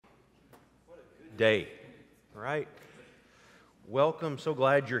day. All right. Welcome. So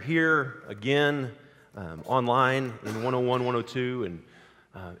glad you're here again online in 101, 102. And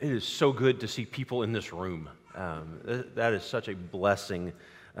it is so good to see people in this room. That is such a blessing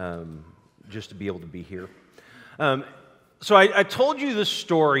just to be able to be here. So I told you this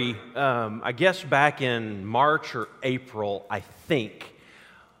story, I guess back in March or April, I think,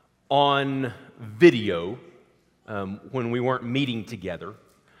 on video when we weren't meeting together.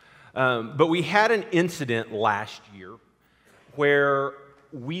 But we had an incident last year where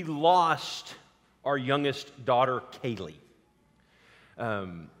we lost our youngest daughter, Kaylee.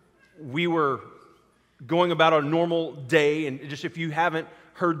 We were going about a normal day, and just if you haven't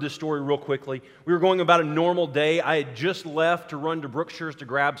heard this story real quickly, we were going about a normal day. I had just left to run to Brookshire's to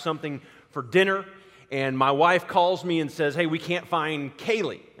grab something for dinner, and my wife calls me and says, "Hey, we can't find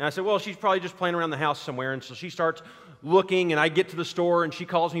Kaylee." And I said, "Well, she's probably just playing around the house somewhere." And so she starts looking, and I get to the store, and she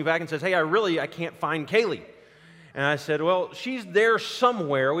calls me back and says, "Hey, I can't find Kaylee." And I said, "Well, she's there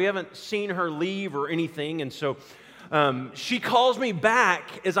somewhere. We haven't seen her leave or anything." And so she calls me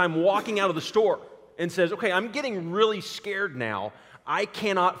back as I'm walking out of the store and says, "Okay, I'm getting really scared now. I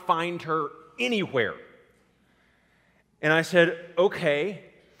cannot find her anywhere." And I said, "Okay."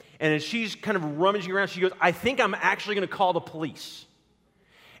 And as she's kind of rummaging around, she goes, "I think I'm actually going to call the police."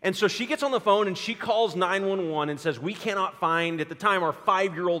 And so she gets on the phone and she calls 911 and says, "We cannot find, at the time, our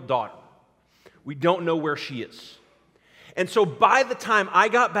 5-year-old daughter. We don't know where she is." And so by the time I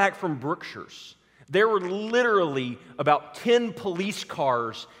got back from Brookshire's, there were literally about 10 police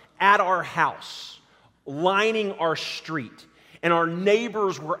cars at our house lining our street. And our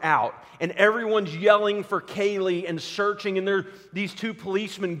neighbors were out, and everyone's yelling for Kaylee and searching. And these 2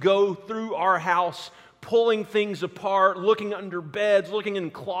 policemen go through our house, pulling things apart, looking under beds, looking in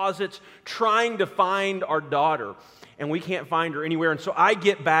closets, trying to find our daughter. And we can't find her anywhere. And so I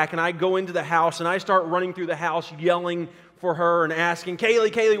get back, and I go into the house, and I start running through the house, yelling for her and asking,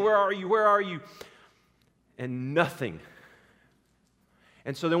 Kaylee, where are you? Where are you?" And nothing.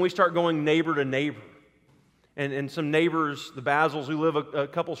 And so then we start going neighbor to neighbor. And some neighbors, the Basils who live a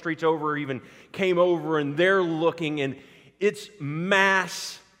couple streets over, even came over, and they're looking, and it's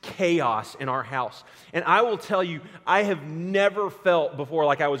mass chaos in our house. And I will tell you, I have never felt before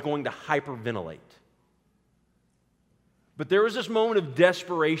like I was going to hyperventilate. But there was this moment of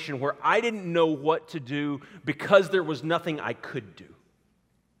desperation where I didn't know what to do because there was nothing I could do.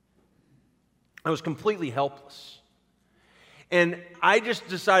 I was completely helpless. And I just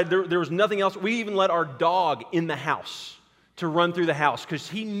decided there was nothing else. We even let our dog in the house to run through the house because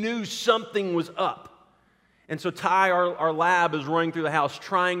he knew something was up. And so Ty, our lab, is running through the house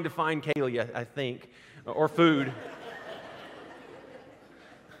trying to find Kaylee, I think, or food.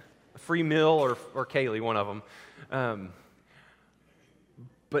 A free meal or Kaylee, one of them.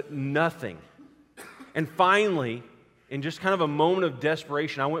 But nothing. And finally, in just kind of a moment of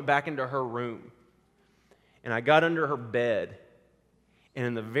desperation, I went back into her room. And I got under her bed, and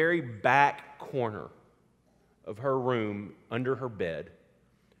in the very back corner of her room, under her bed,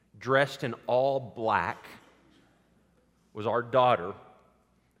 dressed in all black, was our daughter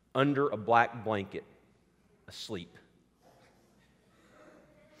under a black blanket, asleep.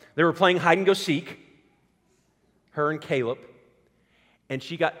 They were playing hide and go seek, her and Caleb, and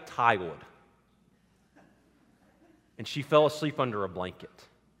she got tired. And she fell asleep under a blanket.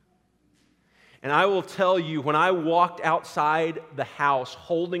 And I will tell you, when I walked outside the house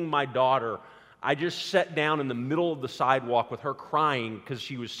holding my daughter, I just sat down in the middle of the sidewalk with her crying because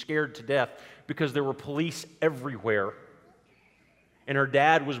she was scared to death because there were police everywhere. And her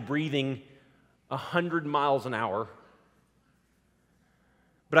dad was breathing 100 miles an hour.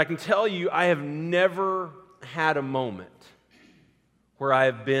 But I can tell you, I have never had a moment where I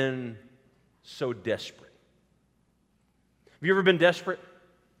have been so desperate. Have you ever been desperate?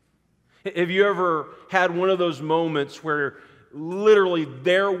 Have you ever had one of those moments where literally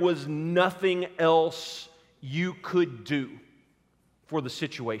there was nothing else you could do for the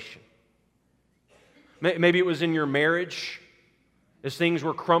situation? Maybe it was in your marriage as things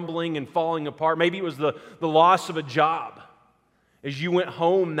were crumbling and falling apart. Maybe it was the loss of a job as you went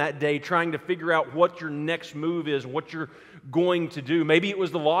home that day trying to figure out what your next move is, what you're going to do. Maybe it was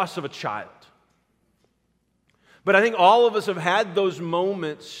the loss of a child. But I think all of us have had those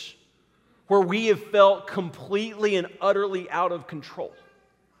moments where we have felt completely and utterly out of control.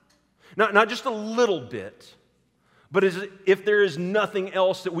 Not just a little bit, but as if there is nothing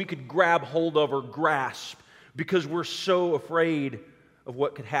else that we could grab hold of or grasp because we're so afraid of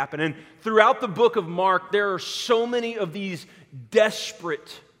what could happen. And throughout the book of Mark, there are so many of these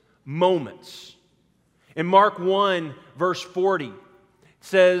desperate moments. In Mark 1, verse 40,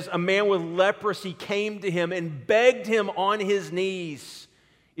 says a man with leprosy came to him and begged him on his knees,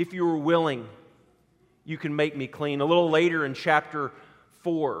 "If you are willing, you can make me clean." A little later in chapter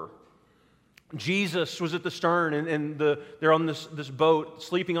 4, Jesus was at the stern and they're on this boat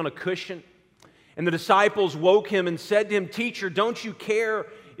sleeping on a cushion. And the disciples woke him and said to him, "Teacher, don't you care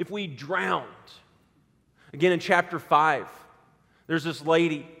if we drowned?" Again in chapter 5, there's this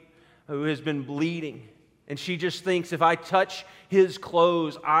lady who has been bleeding. And she just thinks, if I touch his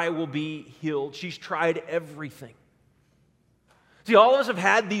clothes, I will be healed. She's tried everything. See, all of us have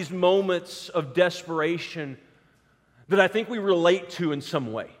had these moments of desperation that I think we relate to in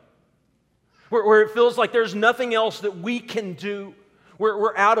some way. Where it feels like there's nothing else that we can do.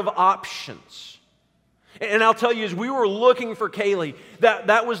 We're out of options. And I'll tell you, as we were looking for Kaylee,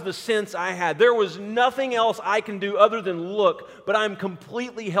 that was the sense I had. There was nothing else I can do other than look, but I'm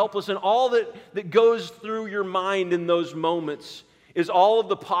completely helpless. And all that goes through your mind in those moments is all of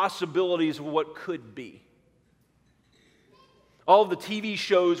the possibilities of what could be. All of the TV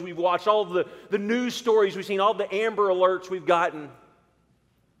shows we've watched, all of the news stories we've seen, all of the Amber Alerts we've gotten.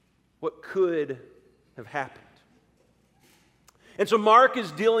 What could have happened? And so Mark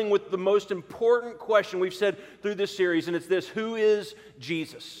is dealing with the most important question we've said through this series, and it's this: who is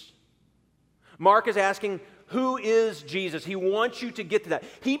Jesus? Mark is asking, who is Jesus? He wants you to get to that.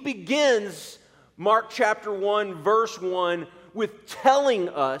 He begins Mark chapter 1, verse 1, with telling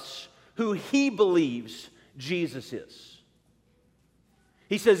us who he believes Jesus is.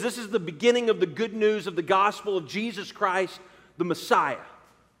 He says this is the beginning of the good news of the gospel of Jesus Christ, the Messiah.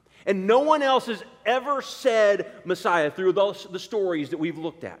 And no one else has ever said Messiah through the stories that we've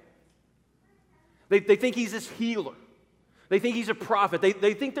looked at. They think he's this healer. They think he's a prophet.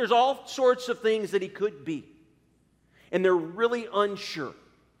 They think there's all sorts of things that he could be. And they're really unsure.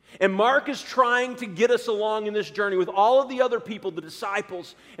 And Mark is trying to get us along in this journey with all of the other people, the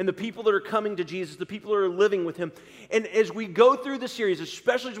disciples, and the people that are coming to Jesus, the people that are living with him. And as we go through the series,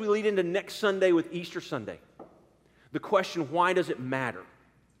 especially as we lead into next Sunday with Easter Sunday, the question, why does it matter?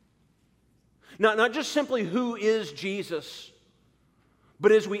 Not just simply who is Jesus,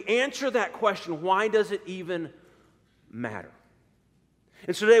 but as we answer that question, why does it even matter?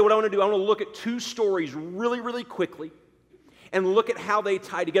 And so today what I want to do, I want to look at two stories really, really quickly and look at how they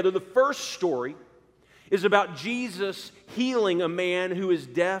tie together. The first story is about Jesus healing a man who is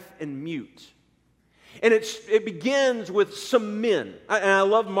deaf and mute. And it begins with some men. And I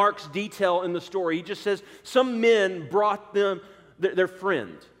love Mark's detail in the story. He just says some men brought their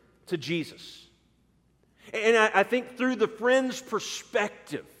friend to Jesus. And I think through the friend's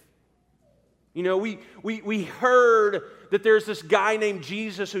perspective, you know, we heard that there's this guy named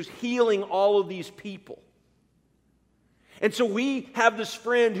Jesus who's healing all of these people. And so we have this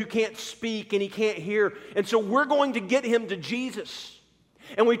friend who can't speak and he can't hear. And so we're going to get him to Jesus.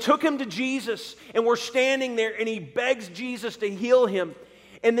 And we took him to Jesus and we're standing there and he begs Jesus to heal him.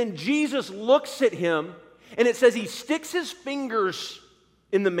 And then Jesus looks at him and it says he sticks his fingers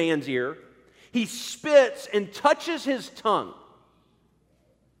in the man's ear. He spits and touches his tongue.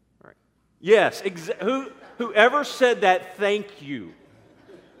 All right. Yes, whoever said that, thank you.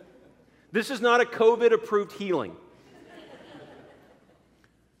 This is not a COVID-approved healing.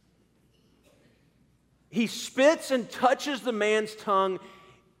 He spits and touches the man's tongue,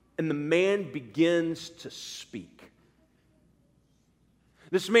 and the man begins to speak.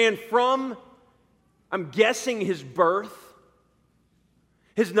 This man, from, I'm guessing, his birth,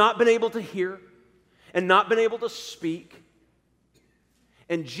 has not been able to hear and not been able to speak.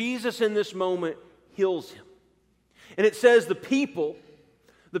 And Jesus in this moment heals him. And it says the people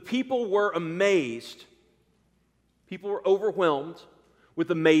were amazed. People were overwhelmed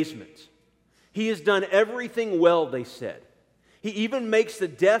with amazement. He has done everything well, they said. He even makes the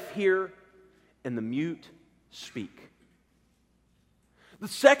deaf hear and the mute speak. The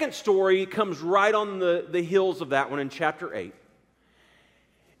second story comes right on the heels of that one in chapter 8.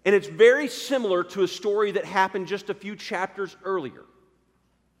 And it's very similar to a story that happened just a few chapters earlier.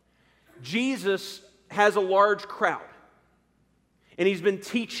 Jesus has a large crowd, and he's been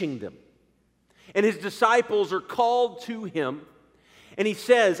teaching them. And his disciples are called to him, and he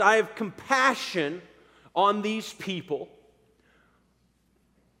says, I have compassion on these people.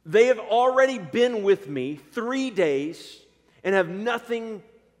 They have already been with me 3 days and have nothing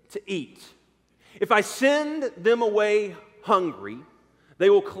to eat. If I send them away hungry, they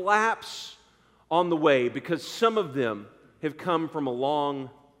will collapse on the way because some of them have come from a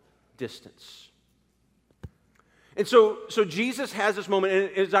long distance. And so Jesus has this moment,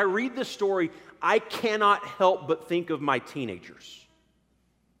 and as I read this story, I cannot help but think of my teenagers.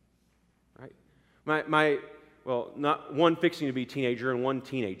 Right? well, not one fixing to be a teenager and one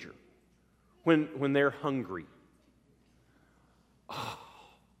teenager, when they're hungry. Oh,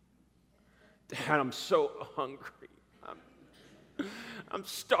 Dad, I'm so hungry. I'm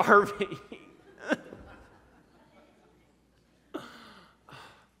starving.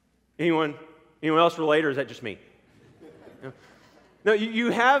 Anyone else relate, or is that just me? No,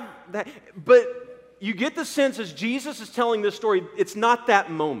 you have that, but you get the sense as Jesus is telling this story, it's not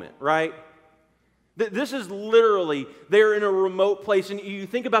that moment, right? This is literally, they're in a remote place, and you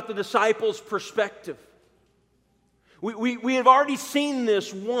think about the disciples' perspective. We have already seen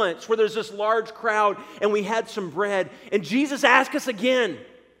this once, where there's this large crowd, and we had some bread, and Jesus asked us again,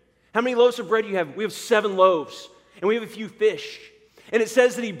 how many loaves of bread do you have? We have 7 loaves, and we have a few fish. And it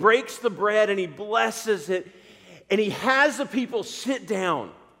says that he breaks the bread, and he blesses it, and he has the people sit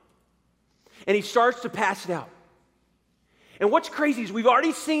down, and he starts to pass it out. And what's crazy is we've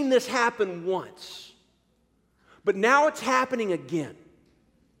already seen this happen once, but now it's happening again.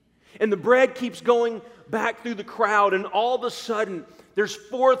 And the bread keeps going back through the crowd, and all of a sudden, there's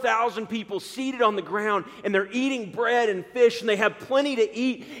 4,000 people seated on the ground, and they're eating bread and fish, and they have plenty to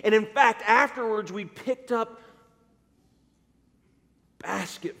eat. And in fact, afterwards, we picked up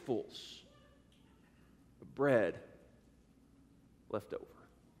basketfuls of bread left over.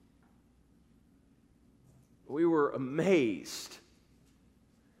 We were amazed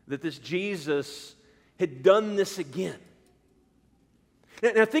that this Jesus had done this again.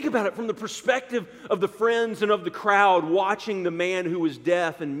 Now think about it from the perspective of the friends and of the crowd watching the man who was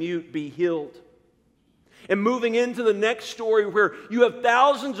deaf and mute be healed. And moving into the next story where you have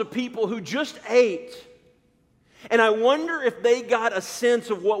thousands of people who just ate. And I wonder if they got a sense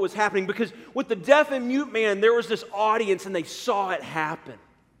of what was happening, because with the deaf and mute man, there was this audience and they saw it happen.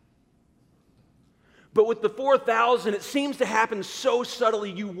 But with the 4,000, it seems to happen so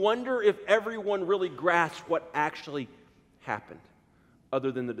subtly, you wonder if everyone really grasped what actually happened,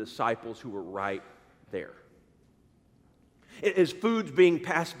 other than the disciples who were right there. As food's being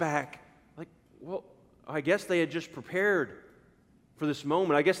passed back, like, well, I guess they had just prepared for this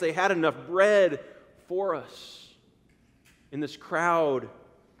moment. I guess they had enough bread for us. And this crowd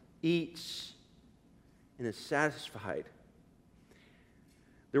eats and is satisfied.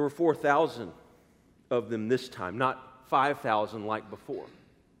 There were 4,000 of them this time, not 5,000 like before.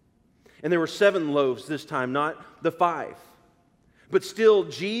 And there were 7 loaves this time, not the 5. But still,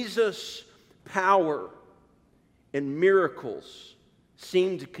 Jesus' power and miracles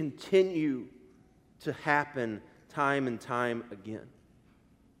seem to continue to happen time and time again.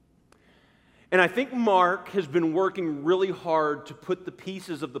 And I think Mark has been working really hard to put the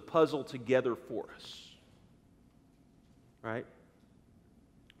pieces of the puzzle together for us. Right?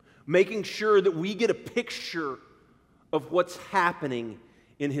 Making sure that we get a picture of what's happening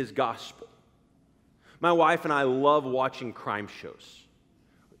in his gospel. My wife and I love watching crime shows.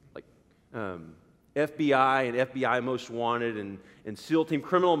 Like FBI and FBI Most Wanted and SEAL Team.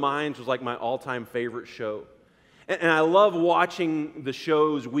 Criminal Minds was like my all-time favorite show. And I love watching the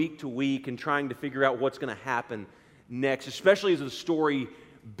shows week to week and trying to figure out what's going to happen next, especially as the story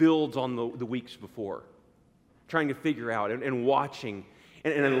builds on the weeks before. Trying to figure out and watching.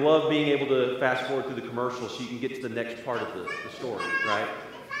 And I love being able to fast forward through the commercials so you can get to the next part of the story, right?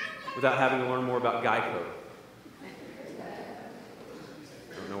 Without having to learn more about Geico.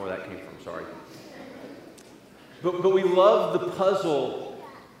 I don't know where that came from, sorry. But we love the puzzle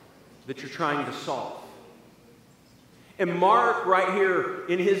that you're trying to solve. And Mark, right here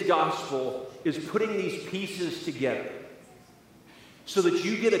in his gospel, is putting these pieces together so that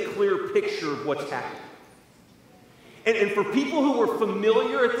you get a clear picture of what's happening. And for people who were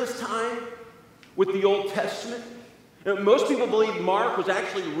familiar at this time with the Old Testament, most people believe Mark was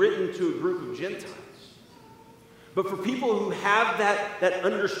actually written to a group of Gentiles. But for people who have that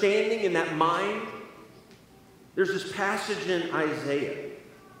understanding and that mind, there's this passage in Isaiah.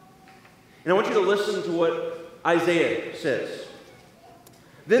 And I want you to listen to what Isaiah says.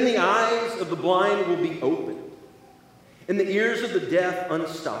 Then the eyes of the blind will be opened, and the ears of the deaf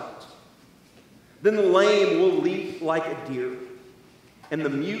unstopped. Then the lame will leap like a deer, and the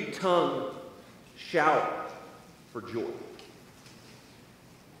mute tongue shout for joy.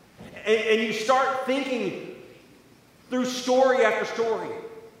 And you start thinking through story after story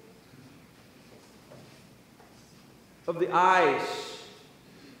of the eyes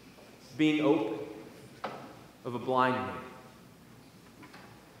being open of a blind man,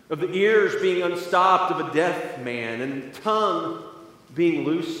 of the ears being unstopped of a deaf man, and the tongue being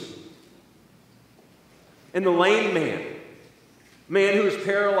loosened. And the lame man who is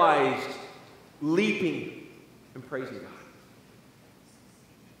paralyzed, leaping and praising God.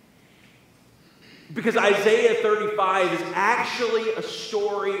 Because Isaiah 35 is actually a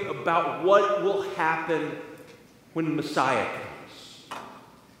story about what will happen when Messiah comes.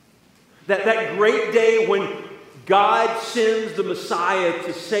 That great day when God sends the Messiah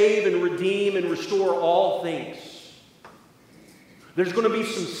to save and redeem and restore all things. There's going to be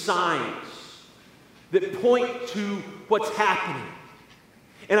some signs that point to what's happening.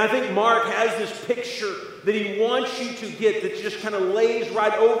 And I think Mark has this picture that he wants you to get that just kind of lays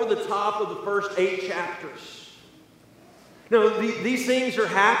right over the top of the first 8 chapters. Now, these things are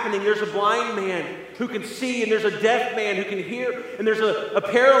happening. There's a blind man who can see, and there's a deaf man who can hear, and there's a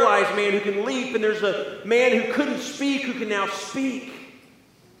paralyzed man who can leap, and there's a man who couldn't speak who can now speak.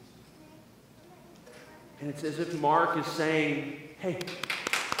 And it's as if Mark is saying, hey,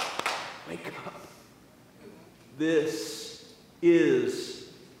 wake up. This is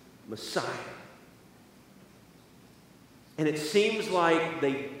Messiah. And it seems like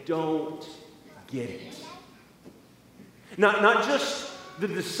they don't get it. Not just the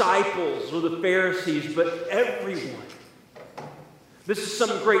disciples or the Pharisees, but everyone. This is some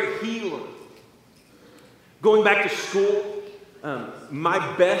great healer. Going back to school,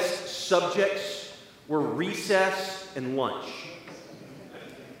 my best subjects were recess and lunch.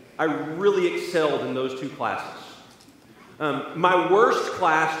 I really excelled in those 2 classes. My worst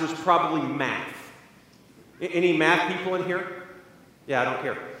class was probably math. Any math people in here? Yeah, I don't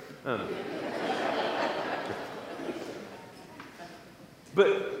care.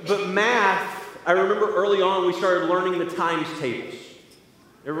 But math, I remember early on we started learning the times tables.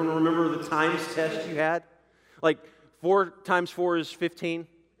 Everyone remember the times test you had? Like 4 times 4 is 15?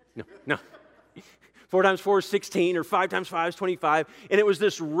 No. 4 times 4 is 16, or 5 times 5 is 25. And it was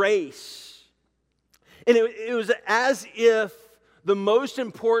this race. And it was as if the most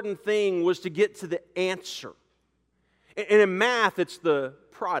important thing was to get to the answer. And in math, it's the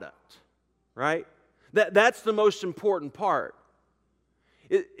product, right? That's the most important part.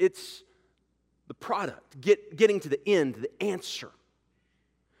 It's the product, getting to the end, the answer.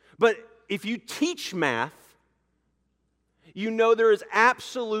 But if you teach math, you know there is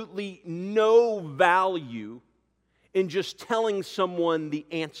absolutely no value in just telling someone the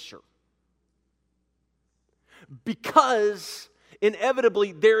answer. Because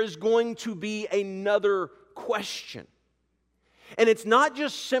inevitably there is going to be another question. And it's not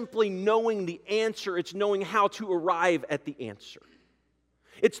just simply knowing the answer, it's knowing how to arrive at the answer.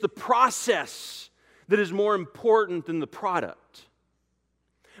 It's the process that is more important than the product.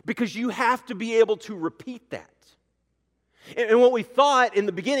 Because you have to be able to repeat that. And what we thought in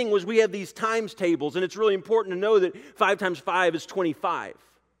the beginning was we have these times tables, and it's really important to know that 5 times 5 is 25.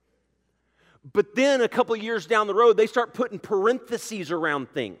 But then a couple of years down the road, they start putting parentheses around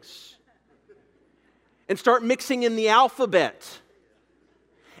things and start mixing in the alphabet.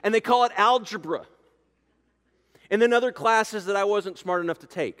 And they call it algebra. And then other classes that I wasn't smart enough to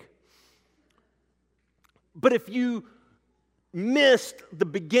take. But if you missed the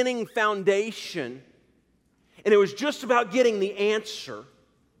beginning foundation, and it was just about getting the answer,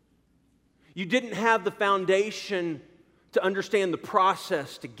 you didn't have the foundation to understand the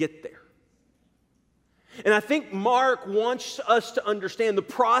process to get there. And I think Mark wants us to understand the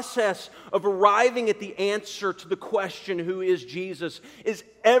process of arriving at the answer to the question, who is Jesus, is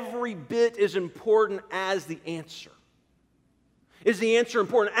every bit as important as the answer. Is the answer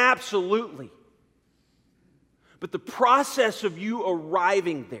important? Absolutely. But the process of you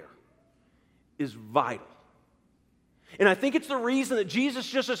arriving there is vital. And I think it's the reason that Jesus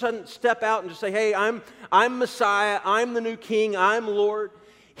just doesn't step out and just say, hey, I'm Messiah, I'm the new King, I'm Lord.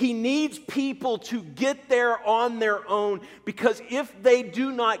 He needs people to get there on their own, because if they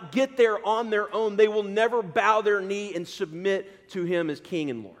do not get there on their own, they will never bow their knee and submit to Him as King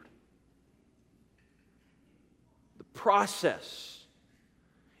and Lord. The process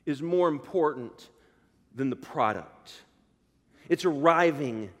is more important than the product. It's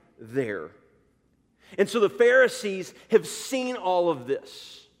arriving there. And so the Pharisees have seen all of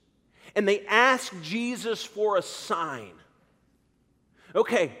this, and they ask Jesus for a sign.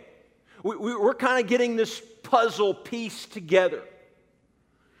 Okay, we're kind of getting this puzzle piece together,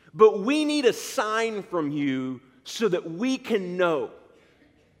 but we need a sign from you so that we can know.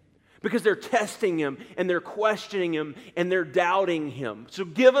 Because they're testing Him, and they're questioning Him, and they're doubting Him. So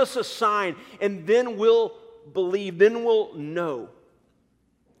give us a sign, and then we'll believe, then we'll know.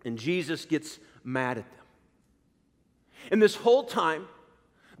 And Jesus gets mad at them. And this whole time,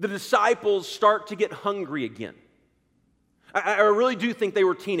 the disciples start to get hungry again. I really do think they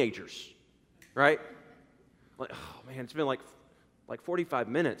were teenagers, right? Like, oh man, it's been like 45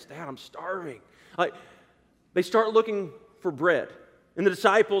 minutes. Dad, I'm starving. Like, they start looking for bread. And the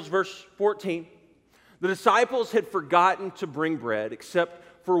disciples, verse 14, The disciples had forgotten to bring bread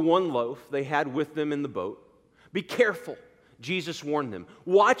except for one loaf they had with them in the boat. Be careful, Jesus warned them.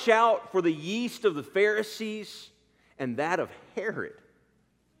 Watch out for the yeast of the Pharisees and that of Herod.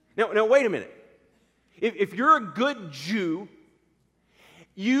 Now wait a minute. If you're a good Jew,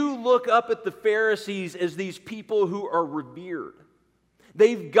 you look up at the Pharisees as these people who are revered.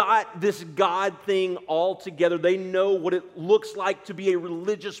 They've got this God thing all together. They know what it looks like to be a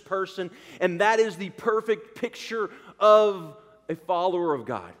religious person, and that is the perfect picture of a follower of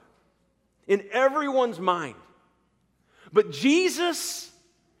God in everyone's mind. But Jesus,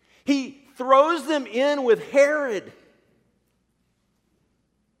 he throws them in with Herod,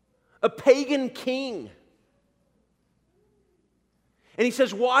 a pagan king. And he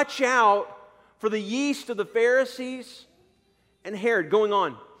says, watch out for the yeast of the Pharisees and Herod. Going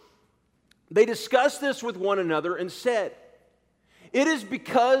on, they discussed this with one another and said, it is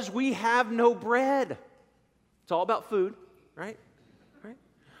because we have no bread. It's all about food, right?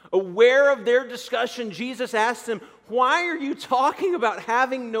 Aware of their discussion, Jesus asked them, why are you talking about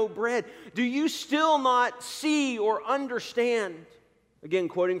having no bread? Do you still not see or understand? Again,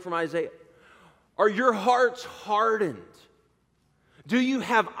 quoting from Isaiah. Are your hearts hardened? Do you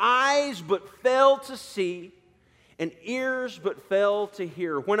have eyes but fail to see, and ears but fail to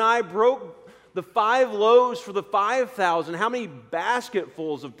hear? When I broke the 5 loaves for the 5,000, how many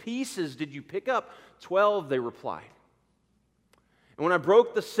basketfuls of pieces did you pick up? 12, they replied. And when I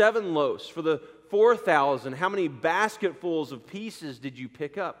broke the 7 loaves for the 4,000, how many basketfuls of pieces did you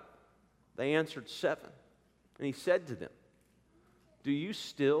pick up? They answered 7. And he said to them, do you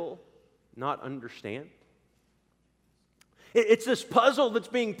still not understand? It's this puzzle that's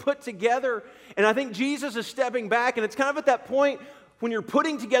being put together, and I think Jesus is stepping back, and it's kind of at that point when you're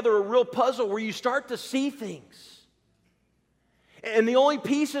putting together a real puzzle where you start to see things. And the only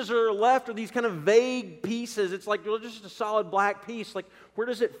pieces that are left are these kind of vague pieces. It's like, well, just a solid black piece. Like, where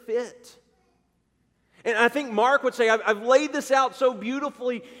does it fit? And I think Mark would say, I've laid this out so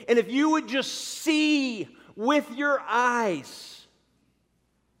beautifully, and if you would just see with your eyes,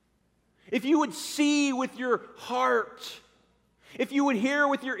 if you would see with your heart, if you would hear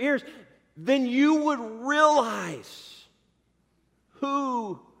with your ears, then you would realize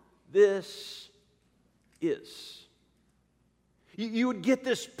who this is. You would get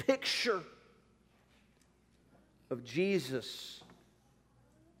this picture of Jesus,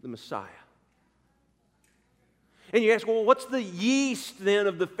 the Messiah. And you ask, well, what's the yeast then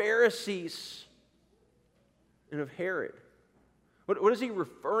of the Pharisees and of Herod? What is he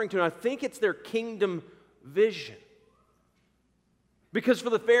referring to? And I think it's their kingdom vision. Because for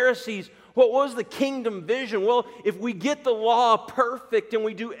the Pharisees, what was the kingdom vision? Well, if we get the law perfect and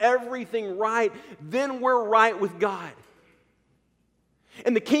we do everything right, then we're right with God.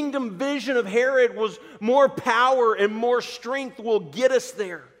 And the kingdom vision of Herod was more power and more strength will get us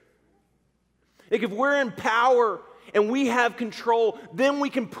there. Like if we're in power and we have control, then we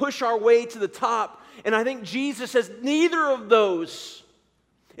can push our way to the top. And I think Jesus says neither of those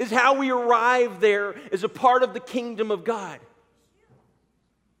is how we arrive there as a part of the kingdom of God.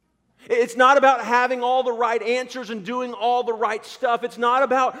 It's not about having all the right answers and doing all the right stuff. It's not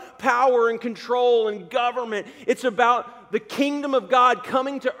about power and control and government. It's about the kingdom of God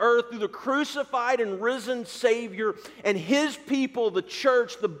coming to earth through the crucified and risen Savior and His people, the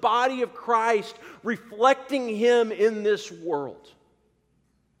church, the body of Christ, reflecting Him in this world.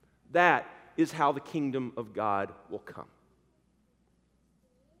 That is how the kingdom of God will come.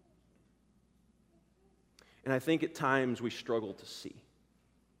 And I think at times we struggle to see.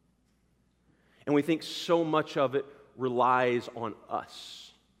 And we think so much of it relies on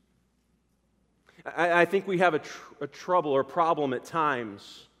us. I think we have a trouble or a problem at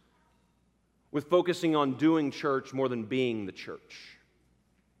times with focusing on doing church more than being the church.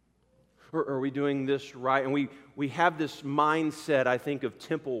 Or are we doing this right? And we have this mindset, I think, of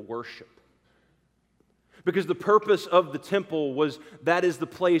temple worship. Because the purpose of the temple was that is the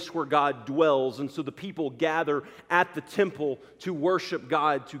place where God dwells. And so the people gather at the temple to worship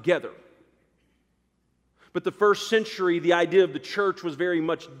God together. But the first century, the idea of the church was very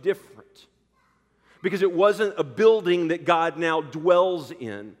much different. Because it wasn't a building that God now dwells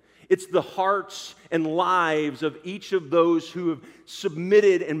in. It's the hearts and lives of each of those who have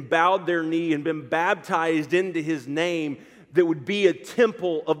submitted and bowed their knee and been baptized into His name that would be a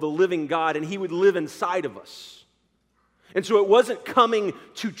temple of the living God, and He would live inside of us. And so it wasn't coming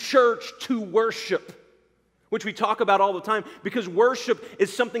to church to worship, which we talk about all the time, because worship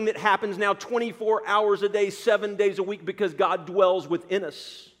is something that happens now 24 hours a day, 7 days a week, because God dwells within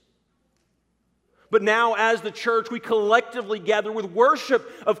us. But now, as the church, we collectively gather with worship,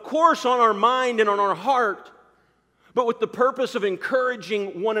 of course, on our mind and on our heart, but with the purpose of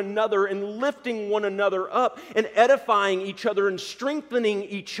encouraging one another and lifting one another up and edifying each other and strengthening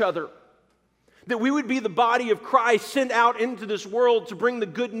each other. That we would be the body of Christ sent out into this world to bring the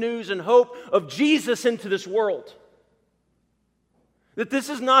good news and hope of Jesus into this world. That this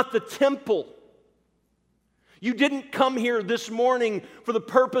is not the temple. You didn't come here this morning for the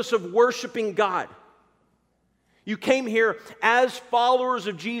purpose of worshiping God. You came here as followers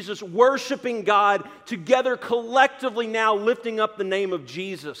of Jesus, worshiping God together collectively now, lifting up the name of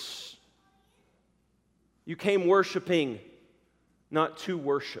Jesus. You came worshiping, not to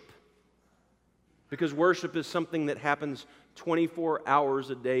worship. Because worship is something that happens 24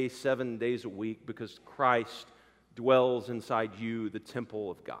 hours a day, 7 days a week, because Christ dwells inside you, the temple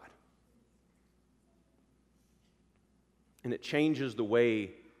of God. And it changes the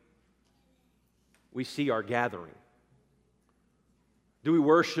way we see our gathering. Do we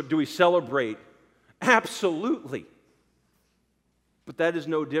worship? Do we celebrate? Absolutely. But that is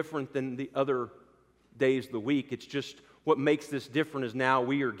no different than the other days of the week. It's just what makes this different is now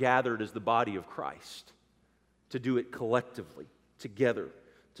we are gathered as the body of Christ to do it collectively, together,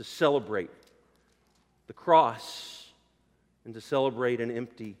 to celebrate the cross and to celebrate an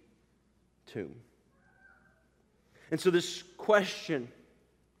empty tomb. And so this question,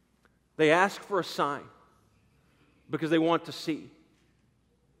 they ask for a sign because they want to see.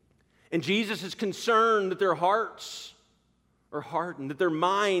 And Jesus is concerned that their hearts are hardened, that their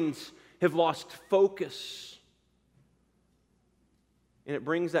minds have lost focus. And it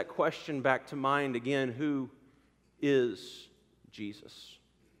brings that question back to mind again, who is Jesus?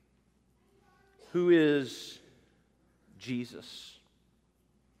 Who is Jesus?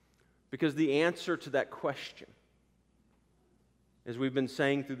 Because the answer to that question, as we've been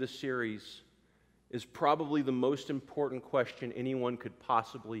saying through this series, is probably the most important question anyone could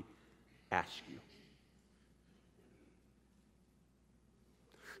possibly ask you.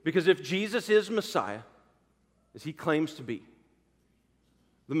 Because if Jesus is Messiah, as he claims to be,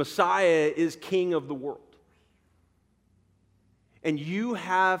 the Messiah is King of the world. And you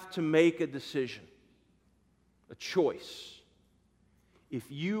have to make a decision, a choice. If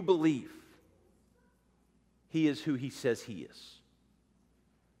you believe he is who he says he is.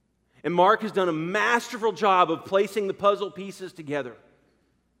 And Mark has done a masterful job of placing the puzzle pieces together.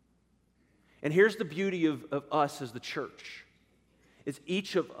 And here's the beauty of us as the church, is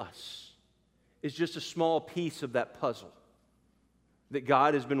each of us is just a small piece of that puzzle that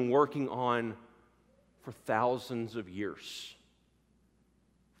God has been working on for thousands of years,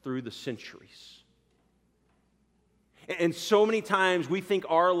 through the centuries. And so many times we think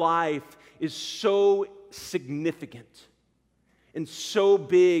our life is so significant and so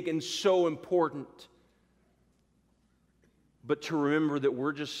big and so important. But to remember that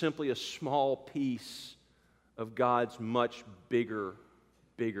we're just simply a small piece of God's much bigger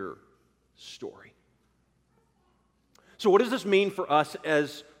story. So what does this mean for us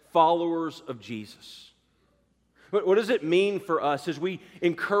as followers of Jesus? What does it mean for us as we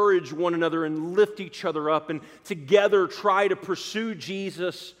encourage one another and lift each other up and together try to pursue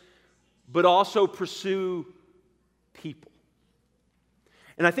Jesus, but also pursue people?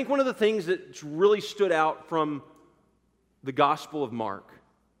 And I think one of the things that's really stood out from the Gospel of Mark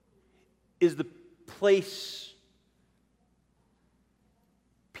is the place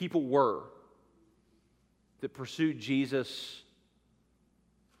people were that pursued Jesus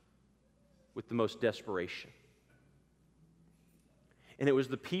with the most desperation. And it was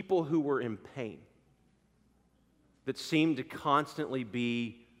the people who were in pain that seemed to constantly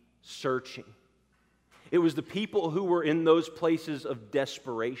be searching. It was the people who were in those places of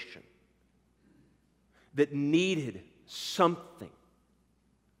desperation that needed something.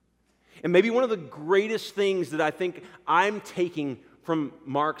 And maybe one of the greatest things that I think I'm taking from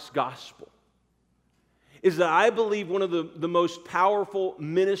Mark's gospel is that I believe one of the most powerful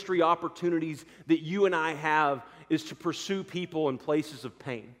ministry opportunities that you and I have is to pursue people in places of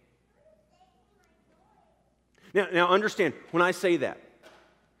pain. Now understand, when I say that,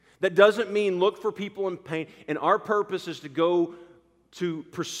 that doesn't mean look for people in pain, and our purpose is to go to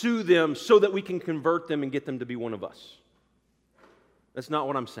pursue them so that we can convert them and get them to be one of us. That's not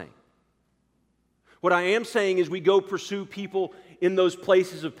what I'm saying. What I am saying is we go pursue people in those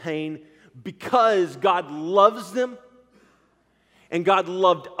places of pain because God loves them and God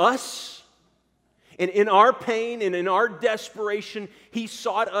loved us. And in our pain and in our desperation, He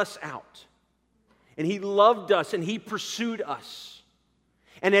sought us out. And He loved us and He pursued us.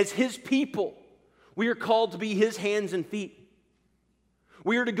 And as His people, we are called to be His hands and feet.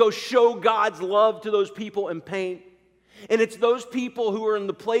 We are to go show God's love to those people in pain. And it's those people who are in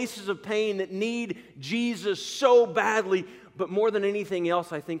the places of pain that need Jesus so badly. But more than anything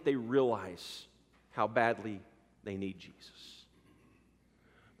else, I think they realize how badly they need Jesus.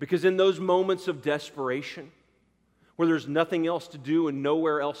 Because in those moments of desperation, where there's nothing else to do and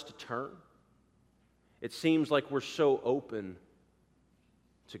nowhere else to turn, it seems like we're so open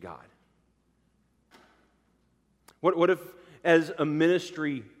to God. What if, as a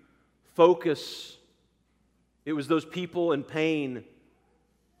ministry focus, it was those people in pain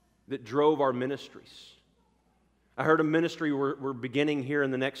that drove our ministries? I heard a ministry we're beginning here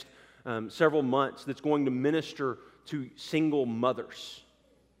in the next several months that's going to minister to single mothers,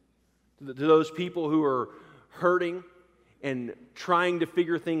 to those people who are hurting and trying to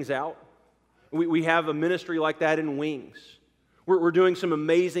figure things out. We have a ministry like that in Wings. We're doing some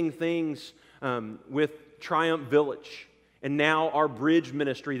amazing things with Triumph Village, and now our Bridge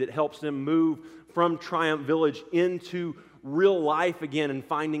ministry that helps them move from Triumph Village into real life again and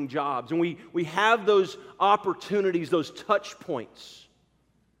finding jobs. And we have those opportunities, those touch points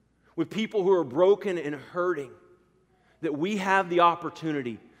with people who are broken and hurting, that we have the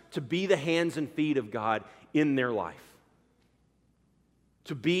opportunity to be the hands and feet of God in their life,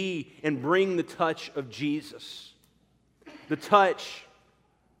 to be and bring the touch of Jesus, the touch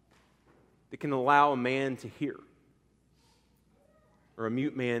that can allow a man to hear or a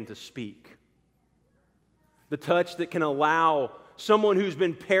mute man to speak, the touch that can allow someone who's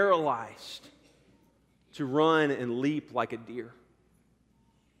been paralyzed to run and leap like a deer,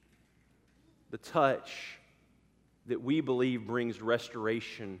 the touch that we believe brings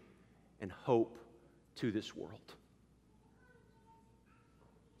restoration and hope to this world.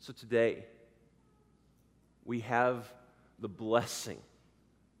 So today, we have the blessing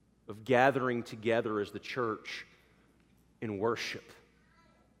of gathering together as the church in worship,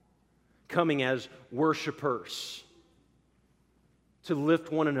 coming as worshipers to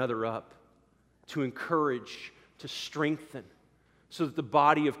lift one another up, to encourage, to strengthen, so that the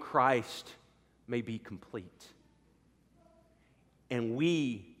body of Christ may be complete. And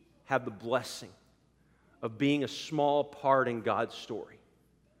we have the blessing of being a small part in God's story,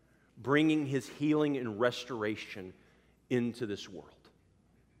 bringing His healing and restoration into this world.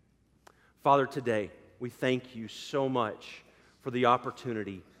 Father, today, we thank You so much for the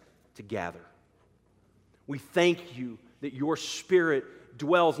opportunity to gather. We thank You that Your Spirit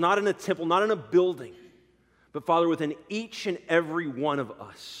dwells not in a temple, not in a building, but, Father, within each and every one of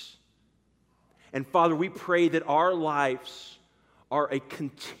us. And, Father, we pray that our lives are a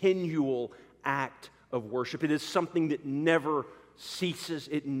continual act of worship. It is something that never ceases,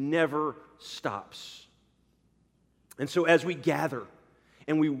 it never stops. And so as we gather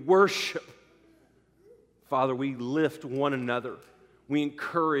and we worship, Father, we lift one another. We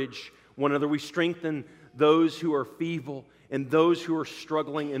encourage one another. We strengthen those who are feeble and those who are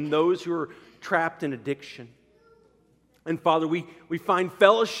struggling and those who are trapped in addiction. And Father, we find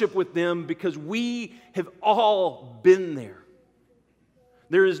fellowship with them because we have all been there.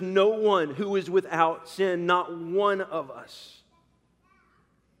 There is no one who is without sin, not one of us.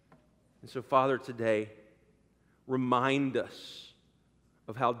 And so, Father, today, remind us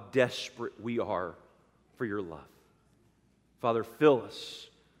of how desperate we are for Your love. Father, fill us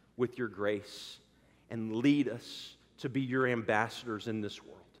with Your grace and lead us to be Your ambassadors in this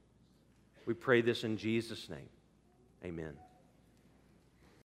world. We pray this in Jesus' name. Amen.